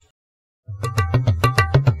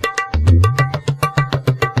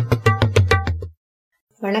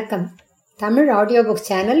வணக்கம். Tamil audio book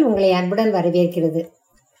channel உங்களை அன்புடன் வரவேற்கிறது.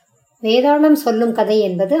 வேதாளம் சொல்லும் கதை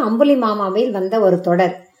என்பது அம்புலிமாமாவில் வந்த ஒரு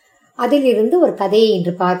தொடர். அதிலிருந்து ஒரு கதையை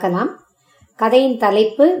இன்று பார்க்கலாம். கதையின்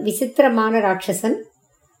தலைப்பு விசித்திரமான ராட்சசன்.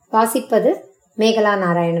 வாசிப்பது மேகலா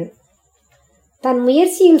நாராயணன். தன்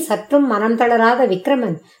முயற்சியில் சற்றும் மனம் தளராத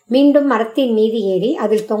விக்ரமன் மீண்டும் மரத்தின் மீது ஏறி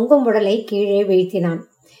அதில் தொங்கும் உடலை கீழே வீழ்த்தினான்.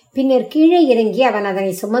 பின்னர் கீழே இறங்கி அவன்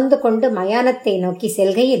அதனை சுமந்து கொண்டு மயானத்தை நோக்கி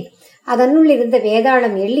செல்கையில் அதனுள் இருந்த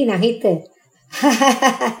வேதாளம் எள்ளி நகைத்து,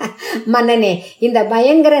 மன்னனே, இந்த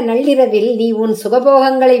பயங்கர நள்ளிரவில் நீ உன்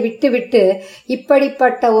சுகபோகங்களை விட்டுவிட்டு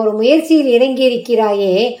இப்படிப்பட்ட ஒரு முயற்சியில்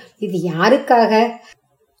இறங்கியிருக்கிறாயே, இது யாருக்காக?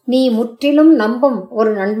 நீ முற்றிலும் நம்பும்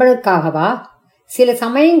ஒரு நண்பனுக்காகவா? சில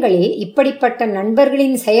சமயங்களில் இப்படிப்பட்ட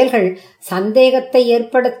நண்பர்களின் செயல்கள் சந்தேகத்தை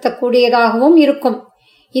ஏற்படுத்தக்கூடியதாகவும் இருக்கும்.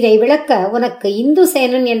 இதை விளக்க உனக்கு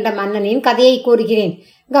இந்துசேனன் என்ற மன்னனின் கதையை கூறுகிறேன்,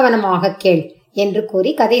 கவனமாக கேள் என்று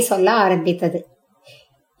கூறி கதை சொல்ல ஆரம்பித்தது.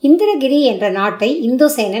 இந்திரகிரி என்ற நாட்டை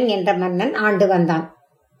இந்துசேனன் என்ற மன்னன் ஆண்டு வந்தான்.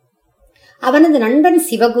 அவனது நண்பன்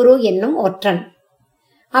சிவகுரு என்னும் ஒற்றன்.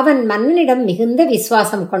 அவன் மன்னனிடம் மிகுந்த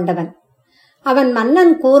விசுவாசம் கொண்டவன். அவன்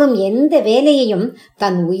மன்னன் கூறும் எந்த வேலையையும்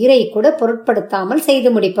தன் உயிரை கூட பொருட்படுத்தாமல்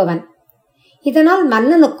செய்து முடிப்பவன். இதனால்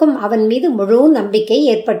மன்னனுக்கும் அவன் மீது முழு நம்பிக்கை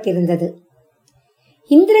ஏற்பட்டிருந்தது.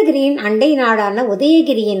 இந்திரகிரியின் அண்டை நாடான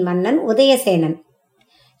உதயகிரியின் மன்னன் உதயசேனன்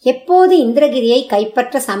எப்போது இந்திரகிரியை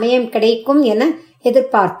கைப்பற்ற சமயம் கிடைக்கும் என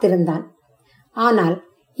எதிர்பார்த்திருந்தான். ஆனால்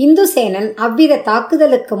இந்துசேனன் அவ்வித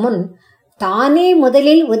தாக்குதலுக்கு முன் தானே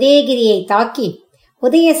முதலில் உதயகிரியை தாக்கி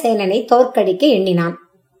உதயசேனனை தோற்கடிக்க எண்ணினான்.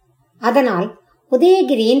 அதனால்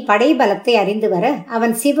உதயகிரியின் படைபலத்தை அறிந்து வர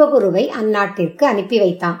அவன் சிவகுருவை அந்நாட்டிற்கு அனுப்பி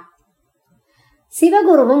வைத்தான்.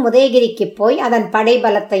 சிவகுருவும் உதயகிரிக்கு போய் அதன்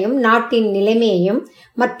படைபலத்தையும் நாட்டின் நிலைமையையும்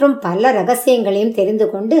மற்றும் பல ரகசியங்களையும் தெரிந்து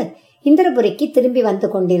கொண்டு இந்திரபுரிக்கு திரும்பி வந்து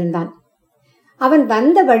கொண்டிருந்தான். அவன்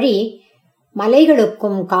வந்த வழி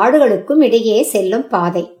மலைகளுக்கும் காடுகளுக்கும் இடையே செல்லும்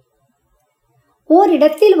பாதை.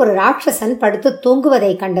 ஓரிடத்தில் ஒரு ராட்சசன் படுத்து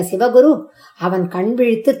தூங்குவதை கண்ட சிவகுரு அவன் கண்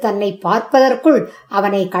விழித்து தன்னை பார்ப்பதற்குள்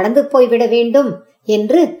அவனை கடந்து போய்விட வேண்டும்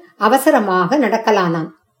என்று அவசரமாக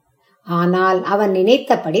நடக்கலானான். ஆனால் அவன்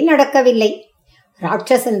நினைத்தபடி நடக்கவில்லை.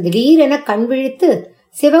 ராட்சசன் திடீரென கண் விழித்து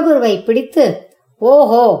சிவகுருவை பிடித்து,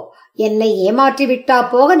 ஓஹோ, என்னை ஏமாற்றிவிட்டா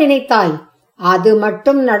போக நினைத்தாய்? அது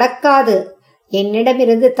மட்டும் நடக்காது,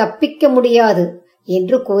 என்னிடமிருந்து தப்பிக்க முடியாது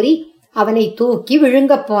என்று கூறி அவனை தூக்கி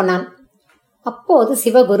விழுங்கப் போனான். அப்போது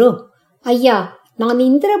சிவகுரு, ஐயா, நான்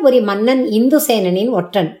இந்திரபுரி மன்னன் இந்துசேனனின்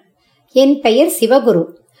ஒற்றன். என் பெயர் சிவகுரு.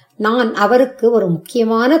 நான் அவருக்கு ஒரு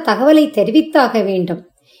முக்கியமான தகவலை தெரிவித்தாக வேண்டும்.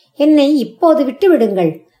 என்னை இப்போது விட்டு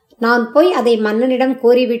விடுங்கள். நான் போய் அதை மன்னனிடம்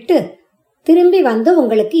கூறிவிட்டு திரும்பி வந்து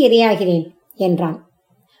உங்களுக்கு இரையாகிறேன் என்றான்.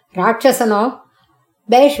 ராட்சசனோ,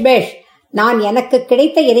 பேஷ் பேஷ், நான் எனக்கு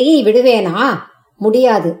கிடைத்த இரையை விடுவேனா?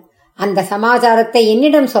 முடியாது. அந்த சமாச்சாரத்தை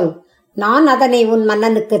என்னிடம் சொல், நான் அதனை உன்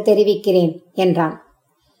மன்னனுக்கு தெரிவிக்கிறேன் என்றான்.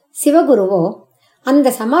 சிவகுருவோ,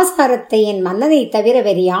 அந்த சமாச்சாரத்தை என் மன்னனை தவிர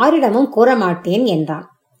வேறு யாரிடமும் கூற மாட்டேன் என்றான்.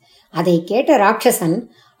 அதை கேட்ட ராட்சசன்,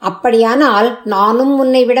 அப்படியானால் நானும்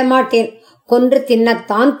உன்னை விடமாட்டேன், கொன்று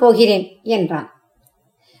தின்னத்தான் போகிறேன் என்றான்.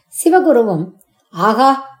 சிவகுருவும், ஆகா,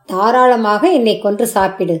 தாராளமாக என்னை கொன்று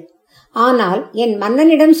சாப்பிடு. ஆனால் என்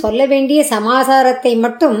மன்னனிடம் சொல்ல வேண்டிய சமாசாரத்தை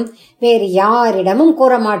மட்டும் வேறு யாரிடமும்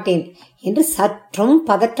கூற மாட்டேன் என்று சற்றும்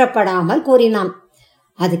பதற்றப்படாமல் கூறினான்.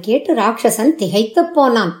 அது கேட்டு ராட்சசன் திகைத்து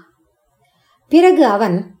போனான். பிறகு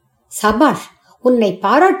அவன், சபாஷ், உன்னை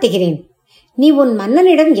பாராட்டுகிறேன். நீ உன்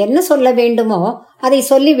மன்னனிடம் என்ன சொல்ல வேண்டுமோ அதை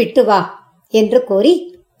சொல்லிவிட்டு வா என்று கூறி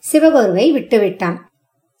சிவகுருவை விட்டுவிட்டான்.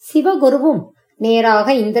 சிவகுருவும்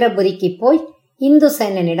நேராக இந்திரபுரிக்கு போய்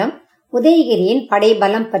இந்துசேனனிடம் உதயகிரியின்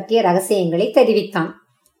படைபலம் பற்றிய ரகசியங்களை தெரிவித்தான்.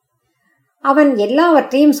 அவன்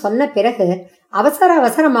எல்லாவற்றையும் சொன்ன பிறகு அவசர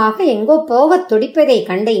அவசரமாக எங்கோ போகத் துடிப்பதை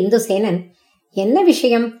கண்ட இந்துசேனன், என்ன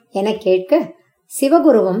விஷயம் என கேட்க,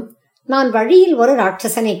 சிவகுருவும், நான் வழியில் ஒரு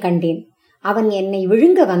ராட்சசனை கண்டேன். அவன் என்னை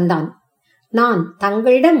விழுங்க வந்தான். நான்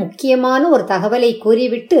தங்களிடம் முக்கியமான ஒரு தகவலை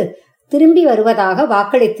கூறிவிட்டு திரும்பி வருவதாக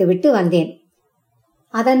வாக்களித்து விட்டு வந்தேன்.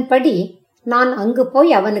 அதன்படி நான் அங்கு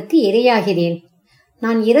போய் அவனுக்கு இரையாகிறேன்.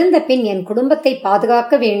 நான் இறந்த பின் என் குடும்பத்தை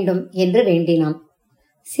பாதுகாக்க வேண்டும் என்று வேண்டினான்.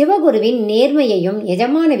 சிவகுருவின் நேர்மையையும்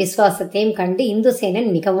எஜமான விசுவாசத்தையும் கண்டு இந்துசேனன்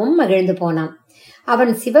மிகவும் மகிழ்ந்து போனான்.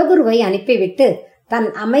 அவன் சிவகுருவை அனுப்பிவிட்டு தன்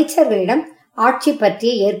அமைச்சர்களிடம் ஆட்சி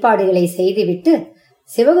பற்றிய ஏற்பாடுகளை செய்துவிட்டு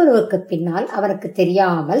சிவகுருவுக்கு பின்னால் அவனுக்கு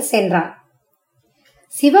தெரியாமல் சென்றான்.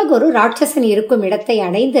 சிவகுரு ராட்சசன் இருக்கும் இடத்தை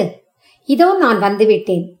அடைந்து, இதோ நான்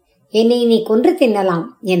வந்துவிட்டேன், என்னை நீ கொன்று தின்னலாம்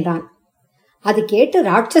என்றான். அது கேட்டு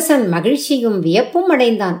ராட்சசன் மகிழ்ச்சியும் வியப்பும்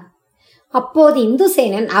அடைந்தான். அப்போது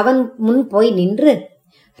இந்துசேனன் அவன் முன் போய் நின்று,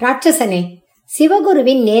 ராட்சசனே,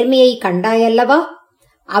 சிவகுருவின் நேர்மையை கண்டாயல்லவா?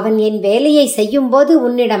 அவன் என் வேலையை செய்யும்போது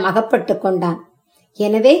உன்னிடம் அகப்பட்டு கொண்டான்.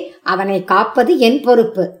 எனவே அவனை காப்பது என்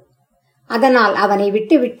பொறுப்பு. அதனால் அவனை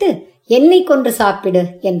விட்டுவிட்டு என்னை கொன்று சாப்பிடு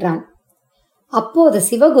என்றான். அப்போது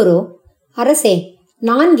சிவகுரு, அரசே,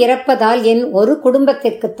 நான் இறப்பதால் என் ஒரு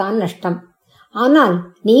குடும்பத்திற்குத்தான் நஷ்டம். ஆனால்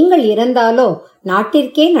நீங்கள் இறந்தாலோ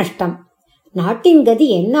நாட்டிற்கே நஷ்டம். நாட்டின் கதி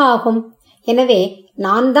என்ன ஆகும்? எனவே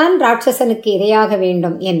நான் தான் ராட்சசனுக்கு இரையாக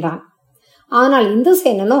வேண்டும் என்றான். ஆனால்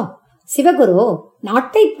இந்துசேனனோ, சிவகுரு,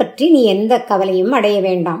 நாட்டை பற்றி நீ எந்த கவலையும் அடைய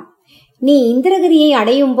வேண்டாம். நீ இந்திரகிரியை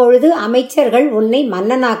அடையும் பொழுது அமைச்சர்கள் உன்னை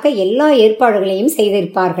மன்னனாக்க எல்லா ஏற்பாடுகளையும்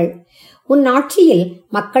செய்திருப்பார்கள். உன் ஆட்சியில்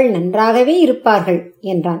மக்கள் நன்றாகவே இருப்பார்கள்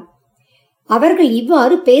என்றான். அவர்கள்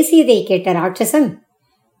இவ்வாறு பேசியதை கேட்ட ராட்சசன்,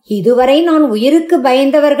 இதுவரை நான் உயிருக்கு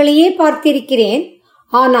பயந்தவர்களையே பார்த்திருக்கிறேன்.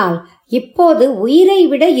 ஆனால் இப்போது உயிரை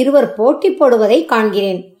விட இருவர் போட்டி போடுவதை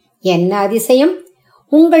காண்கிறேன். என்ன அதிசயம்!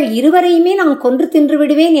 உங்கள் இருவரையுமே நான் கொன்று தின்று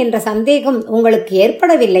விடுவேன் என்ற சந்தேகம் உங்களுக்கு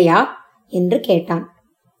ஏற்படவில்லையா என்று கேட்டான்.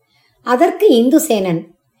 அதற்கு இந்துசேனன்,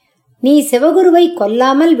 நீ சிவகுருவை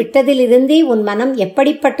கொல்லாமல் விட்டதிலிருந்தே உன் மனம்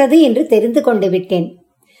எப்படிப்பட்டது என்று தெரிந்து கொண்டு விட்டேன்.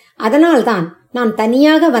 அதனால்தான் நான்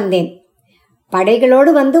தனியாக வந்தேன்.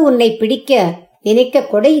 படைகளோடு வந்து உன்னை பிடிக்க நினைக்க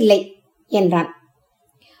கூட இல்லை என்றான்.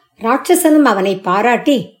 ராட்சசனும் அவனை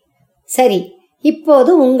பாராட்டி, சரி,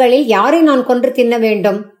 இப்போது உங்களில் யாரை நான் கொன்று தின்ன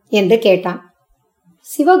வேண்டும் என்று கேட்டான்.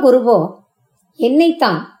 சிவகுருவோ,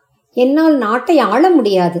 என்னைத்தான். என்னால் நாட்டை ஆள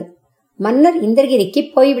முடியாது. மன்னர் இந்திரகிரிக்கு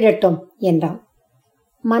போய்விடட்டும் என்றான்.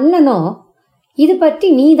 மன்னனோ, இது பற்றி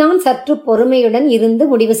நீதான் சற்று பொறுமையுடன் இருந்து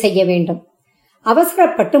முடிவு செய்ய வேண்டும்.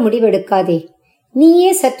 அவசரப்பட்டு முடிவெடுக்காதே.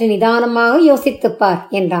 நீயே சற்று நிதானமாக யோசித்துப்பார்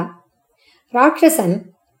என்றான். ராட்சசன்,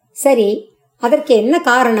 சரி, அதற்கு என்ன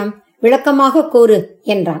காரணம்? விளக்கமாக கூறு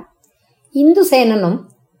என்றான். இந்துசேனனும்,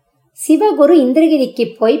 சிவகுரு இந்திரகிரிக்கு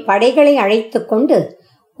போய் படைகளை அழைத்து கொண்டு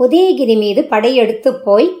உதயகிரி மீது படையெடுத்து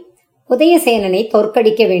போய் உதயசேனனை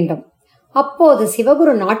தோற்கடிக்க வேண்டும். அப்போது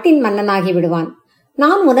சிவகுரு நாட்டின் மன்னனாகி விடுவான்.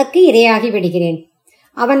 நான் உனக்கு இரையாகி விடுகிறேன்.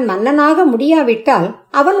 அவன் மன்னனாக முடியாவிட்டால்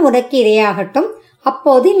அவன் உனக்கு இரையாகட்டும்.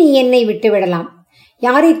 அப்போது நீ என்னை விட்டுவிடலாம்.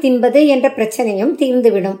 யாரை தின்பது என்ற பிரச்சனையும்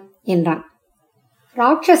தீர்ந்துவிடும் என்றான்.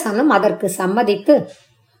 ராட்சசனும் அதற்கு சம்மதித்து,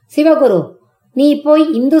 சிவகுரு, நீ போய்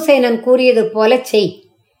இந்துசேனன் கூறியது போல செய்.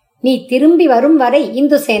 நீ திரும்பி வரும் வரை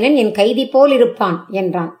இந்துசேனன் என் கைதி போல் இருப்பான்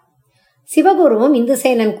என்றான். சிவகுருவும்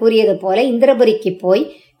இந்துசேனன் கூறியது போல இந்திரபுரிக்கு போய்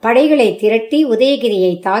படைகளை திரட்டி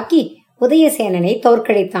உதயகிரியை தாக்கி உதயசேனனை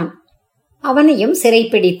தோற்கடித்தான். அவனையும்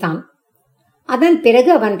சிறைப்பிடித்தான். அதன் பிறகு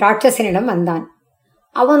அவன் ராட்சசனிடம் வந்தான்.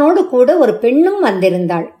 அவனோடு கூட ஒரு பெண்ணும்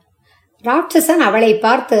வந்திருந்தாள். ராட்சசன் அவளை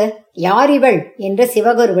பார்த்து, யார் இவள் என்று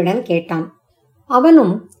சிவகுருவிடம் கேட்டான்.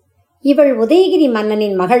 அவனும், இவள் உதயகிரி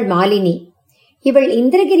மன்னனின் மகள் மாலினி. இவள்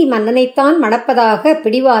இந்திரகிரி மன்னனைத்தான் மணப்பதாக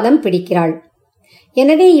பிடிவாதம் பிடிக்கிறாள்.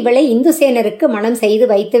 எனவே இவளை இந்துசேனருக்கு மணம் செய்து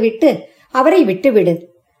வைத்துவிட்டு அவரை விட்டுவிடு.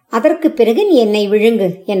 அதற்கு பிறகு நீ என்னை விழுங்கு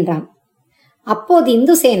என்றான். அப்போது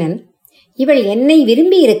இந்துசேனன், இவள் என்னை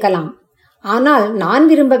விரும்பி இருக்கலாம், ஆனால் நான்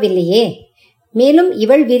விரும்பவில்லையே. மேலும்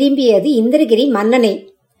இவள் விரும்பியது இந்திரகிரி மன்னனை.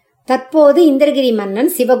 தற்போது இந்திரகிரி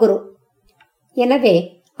மன்னன் சிவகுரு. எனவே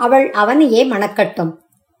அவள் அவனையே மணக்கட்டும்.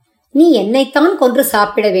 நீ என்னைத்தான் கொன்று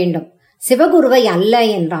சாப்பிட வேண்டும், சிவகுருவை அல்ல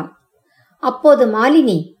என்றான். அப்போது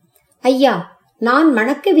மாலினி, ஐயா, நான்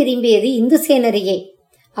மணக்க விரும்பியது இந்துசேனரையே.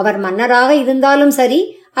 அவர் மன்னராக இருந்தாலும் சரி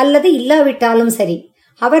அல்லது இல்லாவிட்டாலும் சரி,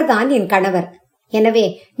 அவர்தான் என் கணவர். எனவே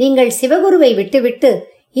நீங்கள் சிவகுருவை விட்டுவிட்டு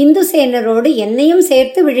இந்துசேனரோடு என்னையும்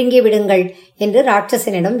சேர்த்து விழுங்கி விடுங்கள் என்று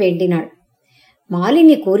ராட்சசனிடம் வேண்டினாள்.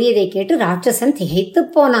 மாலினி கூறியதை கேட்டு ராட்சசன் திகைத்து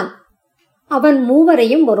போனான். அவன்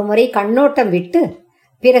மூவரையும் ஒருமுறை கண்ணோட்டம் விட்டு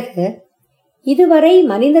பிறகு, இதுவரை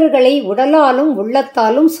மனிதர்களை உடலாலும்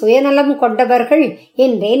உள்ளத்தாலும் சுயநலம் கொண்டவர்கள்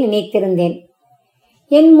என்றே நினைத்திருந்தேன்.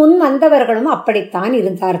 என் முன் வந்தவர்களும் அப்படித்தான்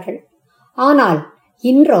இருந்தார்கள். ஆனால்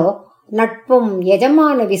இன்றோ நட்பும்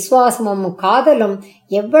எஜமான விசுவாசமும் காதலும்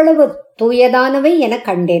எவ்வளவு தூயதானவை என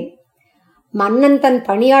கண்டேன். மன்னன் தன்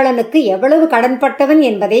பணியாளனுக்கு எவ்வளவு கடன்பட்டவன்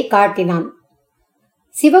என்பதை காட்டினான்.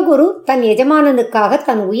 சிவகுரு தன் எஜமானனுக்காக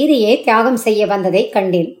தன் உயிரையே தியாகம் செய்ய வந்ததை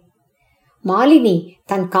கண்டேன். மாலினி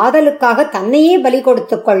தன் காதலுக்காக தன்னையே பலி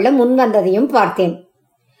கொடுத்து கொள்ள முன்வந்ததையும் பார்த்தேன்.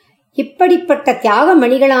 இப்படிப்பட்ட தியாக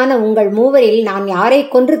மணிகளான உங்கள் மூவரில் நான் யாரை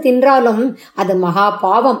கொன்று தின்றாலும் அது மகா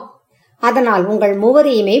பாவம். அதனால் உங்கள்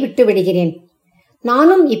மூவரையுமே விட்டு விடுகிறேன்.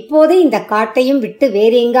 நானும் இப்போதே இந்த காட்டையும் விட்டு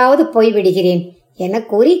வேறு எங்காவது போய்விடுகிறேன் என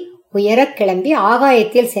கூறி உயரக் கிளம்பி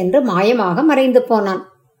ஆகாயத்தில் சென்று மாயமாக மறைந்து போனான்.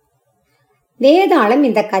 வேதாளம்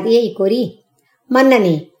இந்த கதையை கூறி,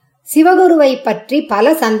 மன்னனே, சிவகுருவை பற்றி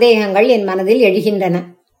பல சந்தேகங்கள் என் மனதில் எழுகின்றன.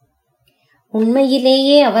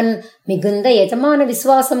 உண்மையிலேயே அவன் மிகுந்த எஜமான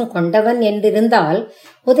விசுவாசம் கொண்டவன் என்றிருந்தால்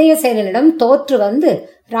உதயசேனனிடம் தோற்று வந்து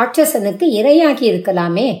ராட்சசனுக்கு இரையாகி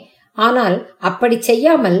இருக்கலாமே. ஆனால் அப்படி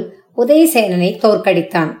செய்யாமல் உதயசேனனை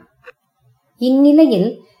தோற்கடித்தான். இந்நிலையில்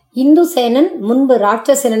இந்துசேனன் முன்பு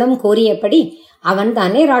ராட்சசனிடம் கூறியபடி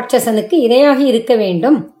அவன்தானே ராட்சசனுக்கு இரையாகி இருக்க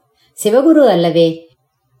வேண்டும், சிவகுரு அல்லவே.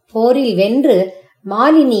 போரில் வென்று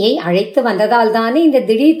மாலினியை அழைத்து வந்ததால் தானே இந்த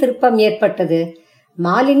திடீர் திருப்பம் ஏற்பட்டது.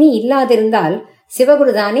 மாலினி இல்லாதிருந்தால்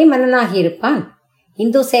சிவகுருதானே மன்னனாகி இருப்பான்,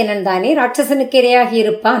 இந்துசேனன் தானே ராட்சசனுக்கு இரையாகி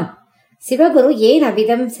இருப்பான். சிவகுரு ஏன்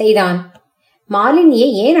அவ்விதம் செய்தான்? மாலினியை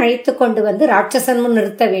ஏன் அழைத்து கொண்டு வந்து ராட்சசன் முன்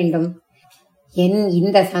நிறுத்த வேண்டும்? என்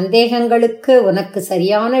இந்த சந்தேகங்களுக்கு உனக்கு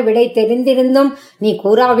சரியான விடை தெரிந்திருந்தும் நீ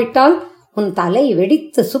கூறாவிட்டால் உன் தலை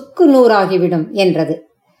வெடித்து சுக்கு நூறாகிவிடும் என்றது.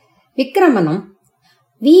 விக்கிரமனும்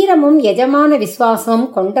வீரமும் எஜமான விசுவாசமும்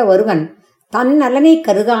கொண்ட ஒருவன் தன் நலனை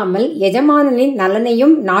கருதாமல் எஜமானனின்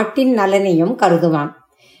நலனையும் நாட்டின் நலனையும் கருதுவான்.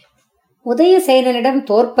 உதயசேனனிடம்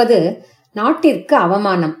தோற்பது நாட்டிற்கு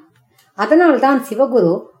அவமானம். அதனால்தான்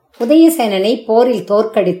சிவகுரு உதயசேனனை போரில்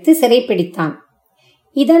தோற்கடித்து சிறைப்பிடித்தான்.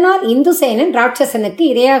 இதனால் இந்துசேனன் ராட்சசனுக்கு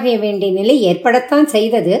இரையாக வேண்டிய நிலை ஏற்படத்தான்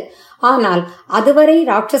செய்தது. ஆனால் அதுவரை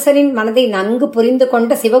ராட்சசனின் மனதை நன்கு புரிந்து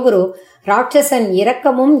கொண்ட சிவகுரு ராட்சசன்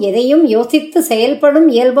இரக்கமும் எதையும் யோசித்து செயல்படும்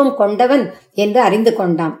இயல்பும் கொண்டவன் என்று அறிந்து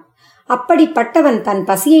கொண்டான். அப்படிப்பட்டவன் தன்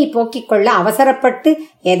பசியை போக்கிக் கொள்ள அவசரப்பட்டு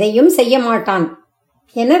எதையும் செய்ய மாட்டான்.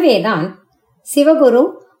 எனவேதான் சிவகுரு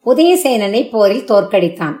உதயசேனனை போரில்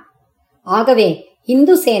தோற்கடித்தான். ஆகவே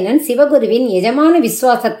இந்துசேனன் சிவகுருவின் எஜமான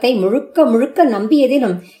விசுவாசத்தை முழுக்க முழுக்க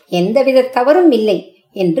நம்பியதிலும் எந்தவித தவறும் இல்லை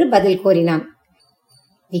என்று பதில் கூறினான்.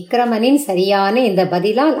 விக்கிரமனின் சரியான இந்த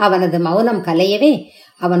பதிலால் அவனது மௌனம் கலையவே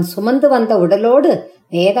அவன் சுமந்து வந்த உடலோடு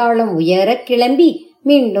வேதாளம் உயர கிளம்பி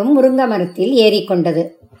மீண்டும் முருங்க மரத்தில் ஏறிக்கொண்டது.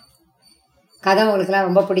 கதை உங்களுக்குலாம்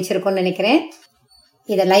ரொம்ப பிடிச்சிருக்கும்னு நினைக்கிறேன்.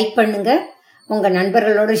 இதை லைக் பண்ணுங்க, உங்க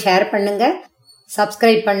நண்பர்களோடு ஷேர் பண்ணுங்க,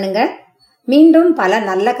 சப்ஸ்கிரைப் பண்ணுங்க. மீண்டும் பல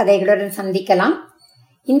நல்ல கதைகளுடன் சந்திக்கலாம்.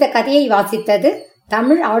 இந்த கதையை வாசித்தது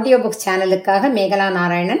தமிழ் ஆடியோ புக்ஸ் சேனலுக்காக மேகலா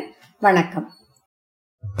நாராயணன். வணக்கம்.